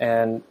such.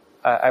 And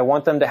I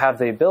want them to have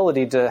the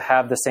ability to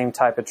have the same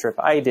type of trip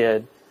I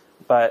did,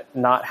 but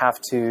not have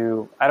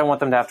to, I don't want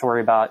them to have to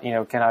worry about,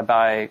 can I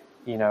buy,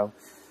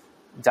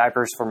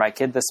 diapers for my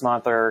kid this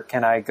month, or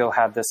can I go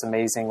have this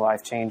amazing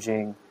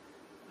life-changing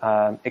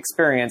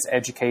experience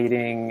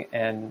educating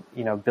and,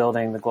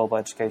 building the global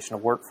educational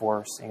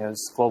workforce,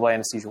 this global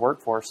anesthesia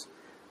workforce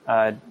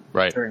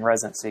during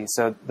residency.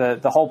 So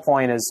the whole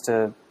point is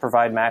to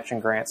provide matching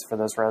grants for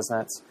those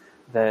residents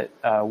that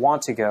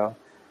want to go.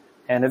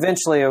 And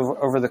eventually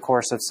over the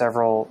course of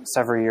several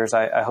years,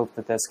 I hope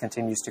that this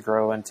continues to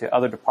grow into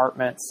other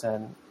departments.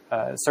 And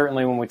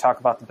certainly when we talk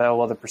about the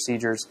bellwether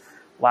procedures,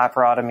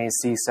 laparotomies,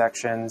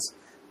 C-sections,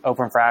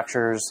 open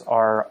fractures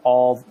are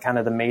all kind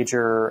of the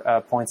major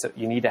points that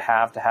you need to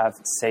have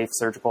safe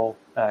surgical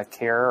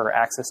care or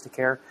access to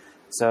care.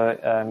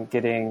 So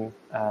getting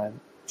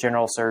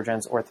general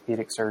surgeons,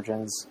 orthopedic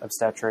surgeons,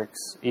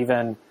 obstetrics,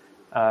 even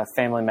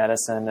family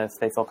medicine, if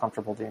they feel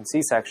comfortable doing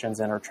C-sections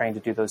and are trained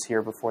to do those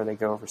here before they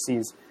go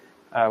overseas,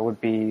 would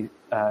be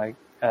a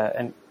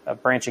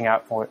branching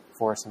out for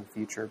us in the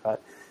future. But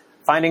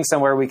finding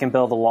somewhere we can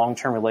build a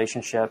long-term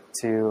relationship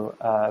to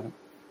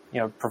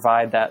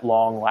provide that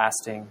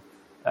long-lasting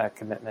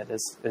commitment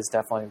is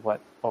definitely what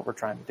we're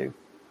trying to do.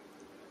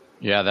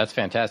 Yeah, that's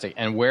fantastic.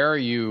 And where are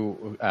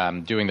you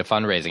doing the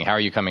fundraising? How are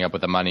you coming up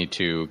with the money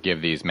to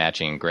give these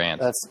matching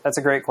grants? That's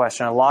a great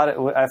question.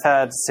 I've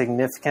had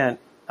significant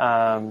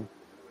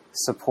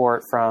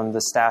support from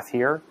the staff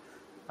here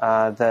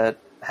that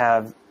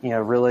have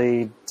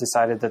really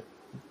decided that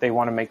they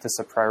want to make this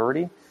a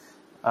priority.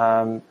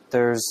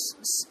 There's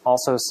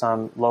also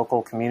some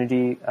local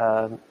community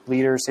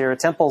leaders here.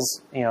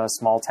 Temple's a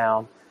small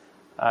town,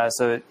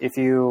 so if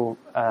you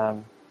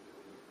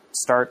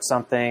start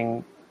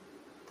something,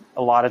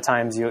 a lot of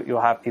times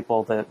you'll have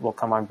people that will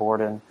come on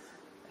board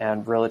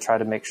and really try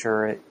to make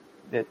sure it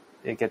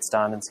gets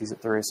done and sees it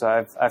through.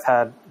 So I've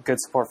had good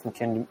support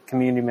from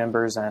community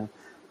members and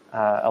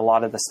a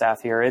lot of the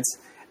staff here.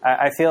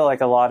 I feel like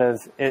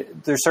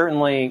there's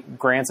certainly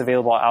grants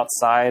available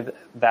outside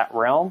that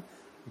realm,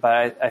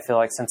 but I feel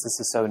like since this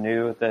is so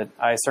new that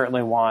I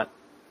certainly want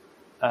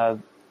the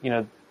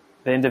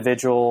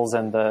individuals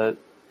and the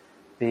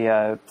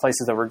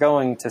places that we're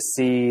going to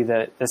see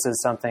that this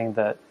is something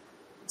that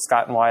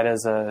Scott and White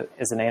as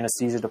an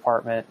anesthesia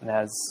department and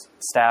as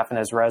staff and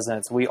as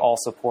residents, we all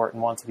support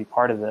and want to be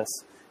part of this,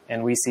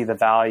 and we see the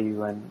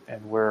value and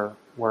we're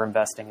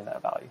investing in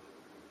that value.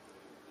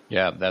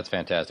 Yeah, that's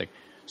fantastic.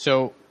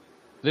 So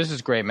this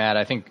is great, Matt.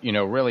 I think,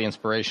 really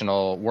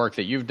inspirational work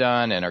that you've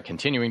done and are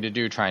continuing to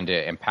do, trying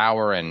to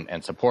empower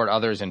and support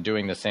others in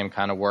doing the same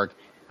kind of work.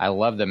 I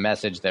love the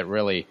message that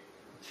really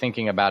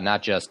thinking about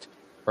not just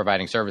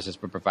providing services,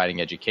 but providing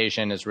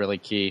education is really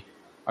key.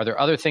 Are there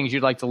other things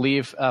you'd like to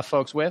leave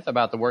folks with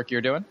about the work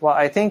you're doing? Well,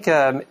 I think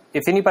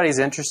if anybody's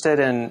interested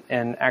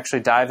in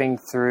actually diving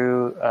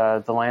through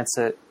the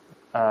Lancet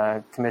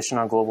Commission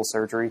on Global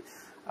Surgery,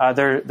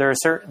 there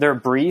are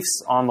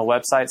briefs on the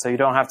website, so you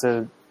don't have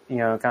to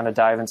kind of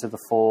dive into the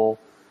full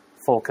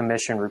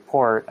commission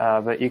report,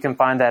 but you can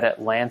find that at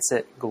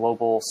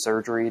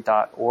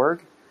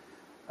lancetglobalsurgery.org,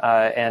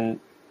 and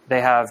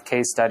they have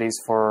case studies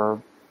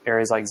for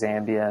areas like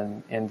Zambia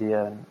and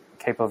India and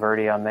Cape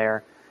Verde on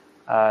there.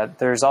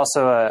 There's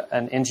also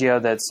an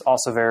NGO that's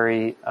also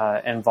very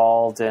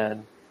involved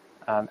in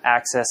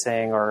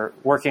accessing or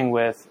working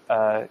with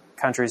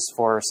countries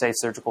for safe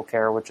surgical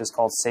care, which is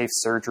called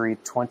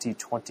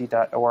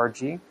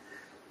safesurgery2020.org.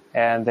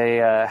 And they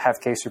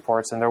have case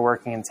reports, and they're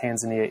working in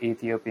Tanzania,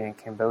 Ethiopia, and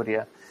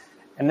Cambodia.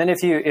 And then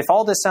if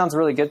all this sounds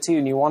really good to you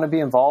and you want to be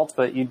involved,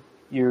 but you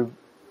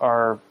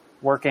are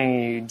working,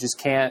 you just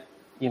can't,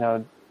 you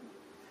don't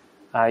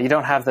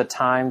have the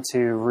time to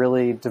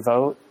really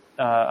devote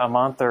a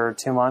month or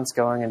 2 months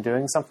going and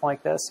doing something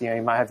like this. You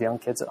might have young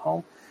kids at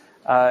home.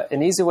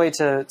 An easy way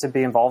to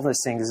be involved in this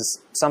thing is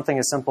something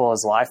as simple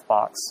as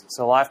LifeBox.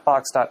 So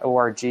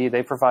lifebox.org,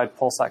 they provide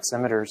pulse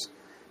oximeters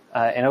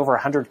in over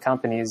 100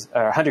 countries,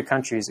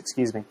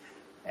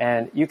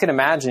 And you can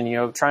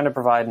imagine, trying to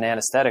provide an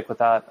anesthetic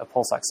without a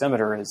pulse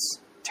oximeter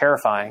is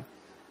terrifying.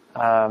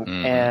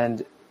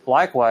 And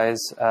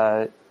likewise,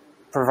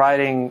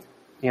 providing,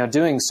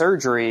 doing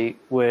surgery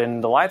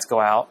when the lights go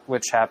out,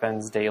 which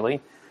happens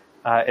daily,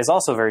 is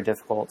also very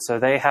difficult. So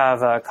they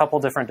have a couple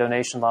different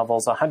donation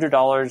levels.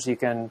 $100 you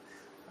can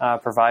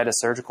provide a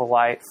surgical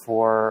light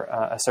for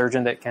a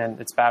surgeon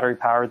it's battery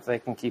powered, that they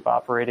can keep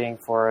operating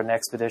for an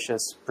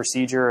expeditious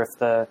procedure if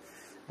the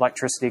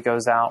electricity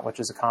goes out, which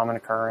is a common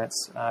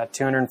occurrence.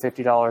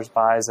 $250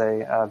 buys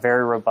a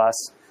very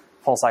robust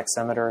pulse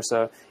oximeter.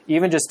 So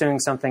even just doing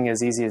something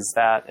as easy as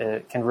that,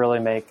 it can really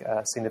make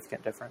a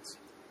significant difference.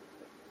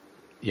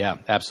 Yeah,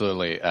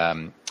 absolutely.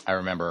 I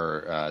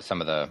remember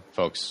some of the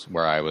folks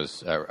where I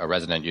was a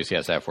resident at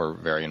UCSF were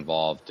very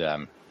involved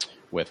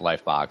with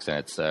Lifebox, and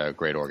it's a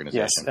great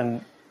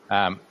organization.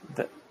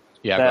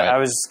 Yes, and I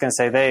was just going to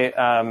say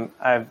I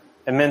have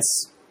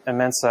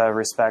immense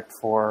respect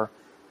for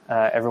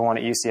everyone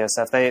at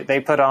UCSF. They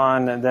put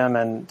on, them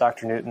and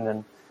Dr. Newton,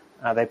 and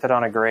they put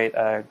on a great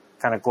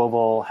kind of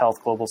global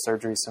health, global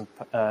surgery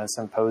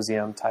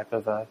symposium type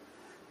of a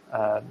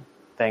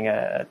thing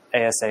at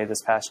ASA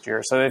this past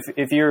year. So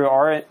if you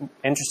are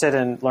interested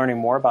in learning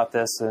more about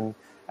this, and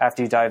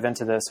after you dive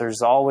into this,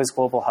 there's always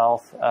global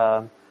health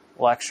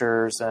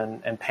lectures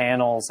and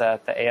panels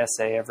at the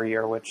ASA every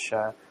year, which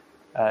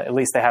at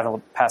least they have in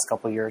the past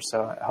couple of years.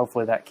 So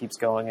hopefully that keeps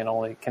going and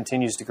only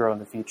continues to grow in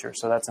the future.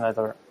 So that's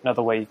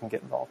another way you can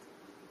get involved.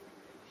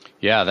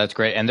 Yeah, that's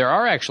great. And there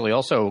are actually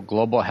also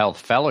global health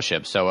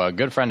fellowships. So a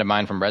good friend of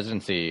mine from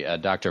residency,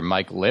 Dr.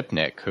 Mike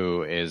Lipnick,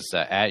 who is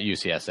at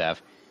UCSF,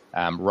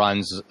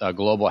 runs a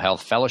global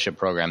health fellowship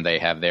program they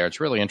have there.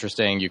 It's really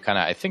interesting. You kind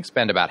of, I think,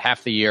 spend about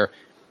half the year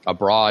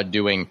abroad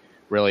doing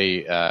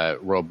really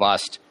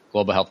robust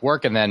global health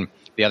work, and then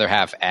the other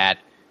half at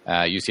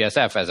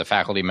UCSF as a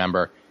faculty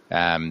member.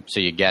 So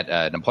you get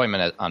an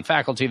appointment on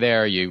faculty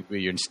there.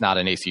 It's not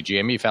an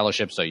ACGME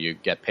fellowship, so you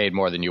get paid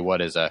more than you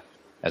would as an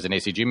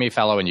ACGME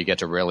fellow, and you get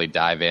to really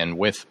dive in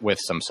with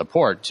some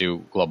support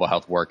to global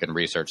health work and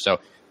research. So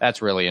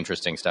that's really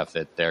interesting stuff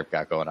that they've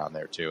got going on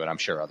there too, and I'm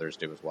sure others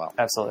do as well.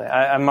 Absolutely.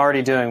 I'm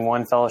already doing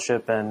one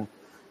fellowship in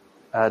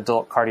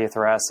adult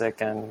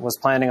cardiothoracic and was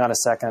planning on a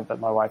second, but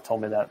my wife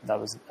told me that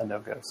was a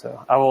no-go.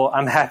 So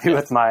I'm happy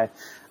with my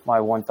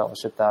one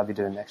fellowship that I'll be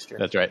doing next year.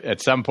 That's right.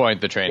 At some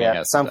point, the training has to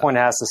stop. At some point, it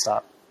has to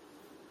stop.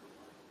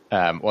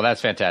 Well, that's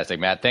fantastic,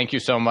 Matt. Thank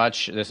you so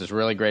much. This is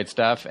really great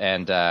stuff,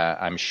 and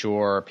I'm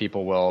sure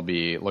people will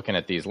be looking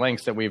at these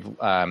links that we'll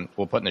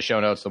put in the show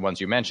notes, the ones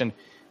you mentioned,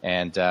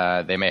 and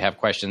they may have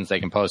questions they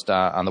can post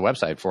on the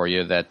website for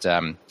you that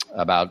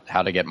about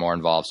how to get more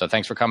involved. So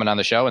thanks for coming on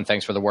the show, and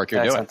thanks for the work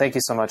you're doing. Thank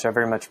you so much. I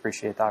very much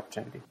appreciate the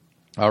opportunity.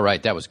 All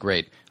right, that was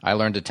great. I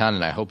learned a ton,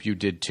 and I hope you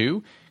did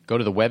too. Go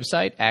to the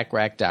website,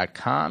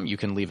 acrac.com. You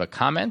can leave a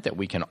comment that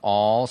we can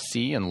all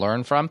see and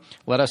learn from.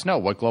 Let us know,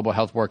 what global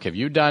health work have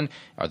you done?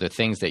 Are there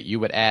things that you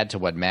would add to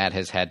what Matt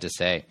has had to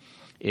say?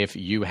 If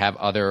you have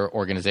other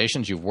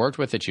organizations you've worked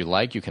with that you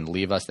like, you can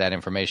leave us that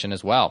information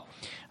as well.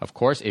 Of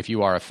course, if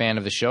you are a fan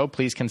of the show,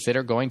 please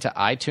consider going to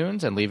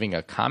iTunes and leaving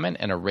a comment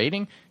and a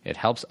rating. It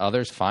helps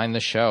others find the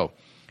show.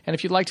 And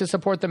if you'd like to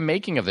support the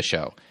making of the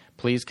show,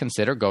 please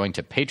consider going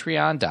to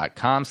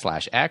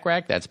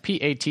patreon.com/ACRAC. That's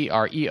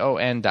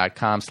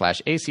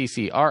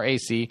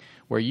patreon.com/ACCRAC,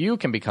 where you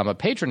can become a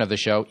patron of the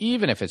show.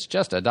 Even if it's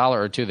just $1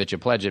 or $2 that you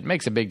pledge, it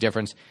makes a big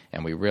difference,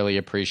 and we really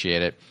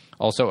appreciate it.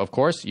 Also, of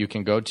course, you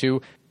can go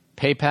to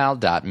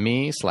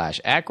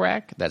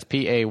paypal.me/ACRAC. That's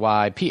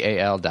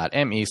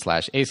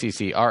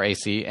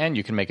paypal.me/ACCRAC, and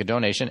you can make a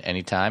donation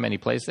anytime, any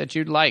place that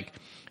you'd like.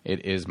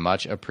 It is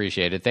much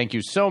appreciated. Thank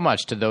you so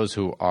much to those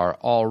who are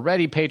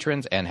already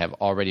patrons and have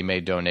already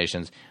made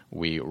donations.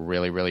 We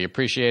really, really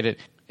appreciate it.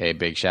 A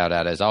big shout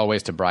out, as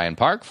always, to Brian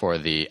Park for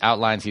the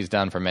outlines he's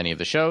done for many of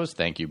the shows.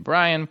 Thank you,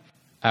 Brian.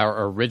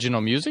 Our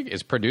original music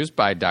is produced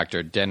by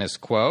Dr. Dennis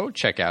Quo.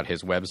 Check out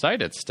his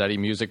website at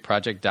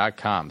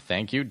studymusicproject.com.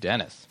 Thank you,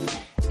 Dennis.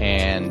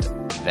 And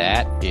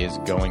that is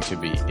going to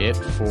be it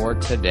for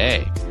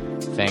today.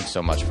 Thanks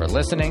so much for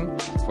listening.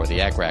 For the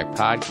ACRAC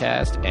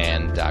podcast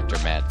and Dr.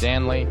 Matt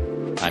Danley,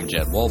 I'm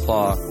Jed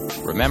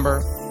Wolpaw.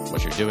 Remember,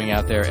 what you're doing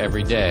out there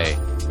every day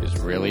is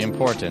really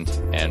important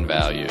and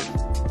valued.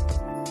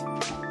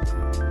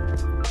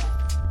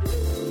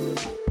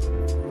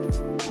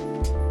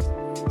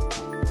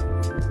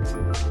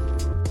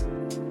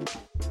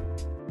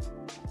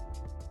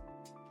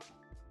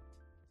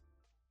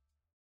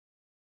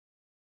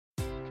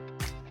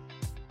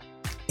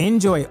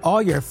 Enjoy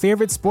all your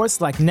favorite sports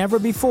like never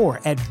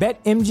before at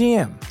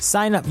BetMGM.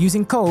 Sign up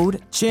using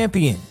code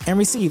CHAMPION and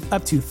receive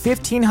up to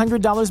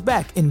 $1,500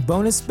 back in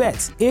bonus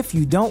bets if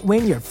you don't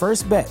win your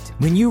first bet.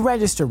 When you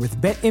register with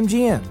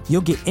BetMGM,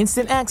 you'll get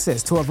instant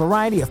access to a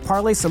variety of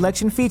parlay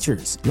selection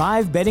features,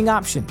 live betting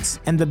options,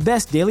 and the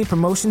best daily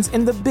promotions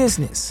in the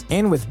business.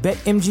 And with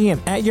BetMGM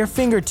at your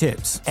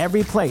fingertips,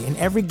 every play and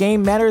every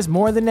game matters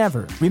more than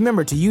ever.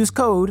 Remember to use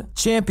code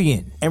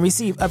CHAMPION and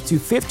receive up to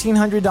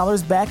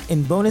 $1,500 back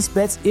in bonus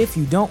bets if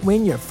you don't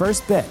win your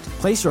first bet.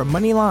 Place your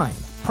money line,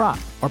 prop,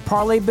 or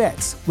parlay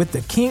bets with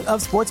the king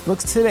of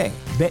sportsbooks today.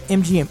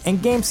 BetMGM and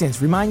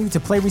GameSense remind you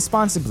to play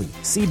responsibly.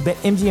 See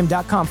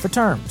BetMGM.com for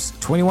terms.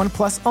 21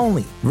 plus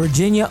only.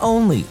 Virginia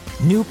only.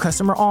 New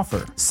customer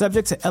offer.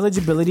 Subject to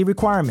eligibility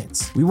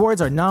requirements.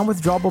 Rewards are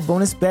non-withdrawable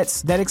bonus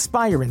bets that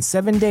expire in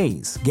 7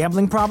 days.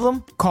 Gambling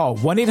problem? Call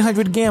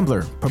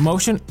 1-800-GAMBLER.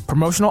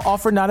 Promotional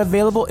offer not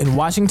available in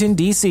Washington,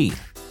 D.C.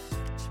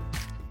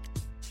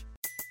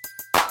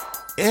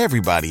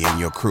 Everybody in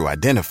your crew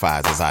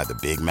identifies as either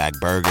Big Mac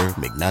Burger,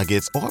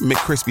 McNuggets, or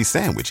McCrispy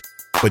Sandwich.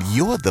 But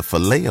you're the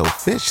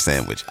Filet-O-Fish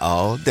Sandwich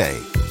all day.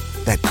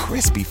 That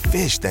crispy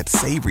fish, that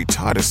savory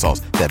tartar sauce,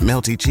 that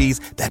melty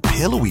cheese, that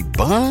pillowy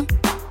bun.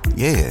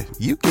 Yeah,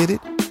 you get it.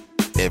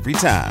 Every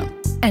time.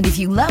 And if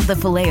you love the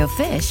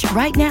Filet-O-Fish,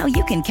 right now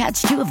you can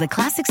catch 2 of the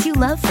classics you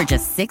love for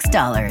just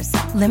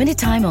 $6. Limited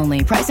time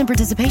only. Price and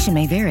participation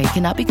may vary.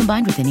 Cannot be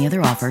combined with any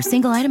other offer.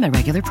 Single item at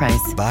regular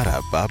price.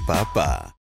 Ba-da-ba-ba-ba.